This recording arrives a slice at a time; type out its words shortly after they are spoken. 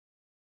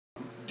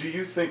Do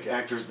you think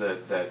actors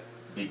that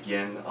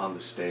begin on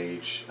the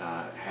stage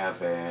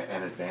have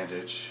an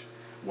advantage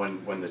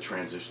when the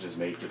transition is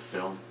made to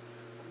film?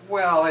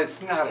 Well,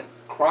 it's not a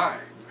crime.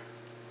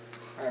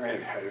 I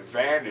mean,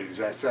 advantage,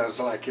 that sounds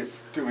like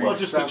it's doing Well,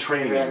 just the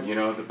training, that, you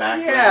know, the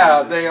background.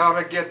 yeah, they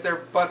ought to get their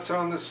butts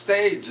on the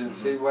stage and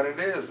see what it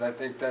is. I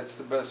think that's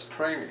the best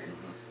training.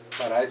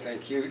 But I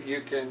think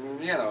you can,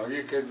 you know,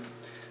 you could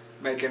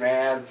make an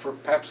ad for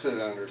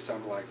Pepsodent or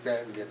something like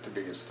that and get to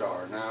be a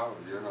star. Now,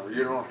 you know,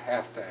 you don't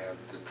have to have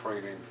the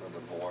training for the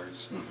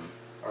voice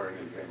or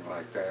anything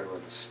like that, or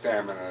the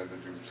stamina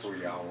to do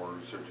 3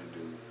 hours or to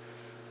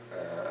do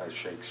a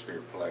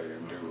Shakespeare play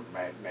and do a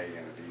matinee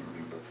and an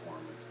evening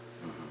performance.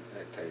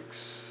 It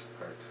takes,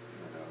 you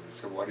know,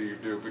 so what do you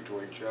do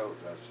between shows?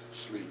 That's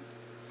sleep.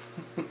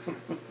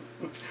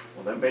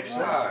 Well, that makes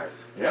sense. Right.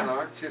 Yeah. You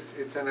know,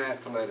 it's an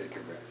athletic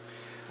event.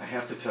 I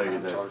have to tell you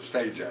that.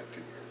 Stage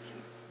acting is.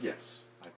 Yes.